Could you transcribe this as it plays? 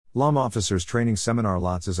LAM Officers Training Seminar.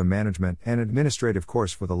 LOTS is a management and administrative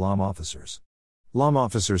course for the LAM officers. LAM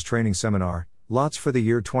Officers Training Seminar, LOTS for the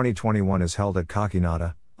year 2021 is held at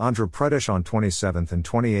Kakinada, Andhra Pradesh on 27th and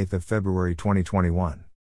 28th of February 2021.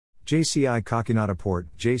 JCI Kakinada Port,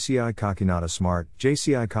 JCI Kakinada Smart,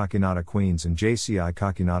 JCI Kakinada Queens and JCI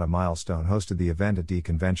Kakinada Milestone hosted the event at D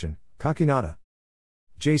Convention, Kakinada.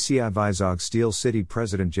 JCI Vizag Steel City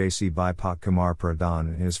President JC Bipak Kumar Pradhan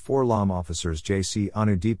and his 4 LAM officers JC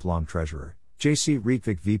Anudeep LAM Treasurer, JC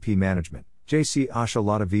Ritvik VP Management, JC Asha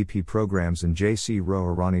Lata VP Programs and JC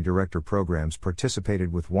Roharani Director Programs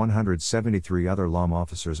participated with 173 other LAM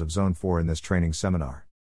officers of Zone 4 in this training seminar.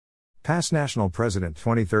 Past National President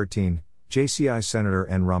 2013, JCI Senator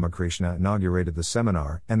N. Ramakrishna inaugurated the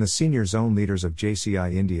seminar and the senior zone leaders of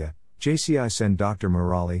JCI India, JCI Sen Dr.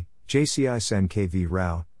 Murali, JCI Sen KV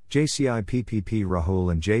Rao, JCI PPP Rahul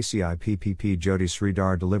and JCI PPP Jyoti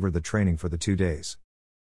Sridhar delivered the training for the 2 days.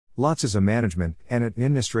 LOTS is a management and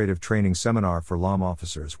administrative training seminar for LAM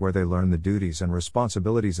officers where they learn the duties and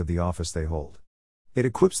responsibilities of the office they hold. It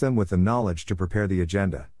equips them with the knowledge to prepare the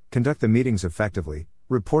agenda, conduct the meetings effectively,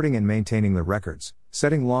 reporting and maintaining the records,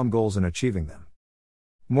 setting LAM goals and achieving them.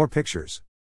 More pictures.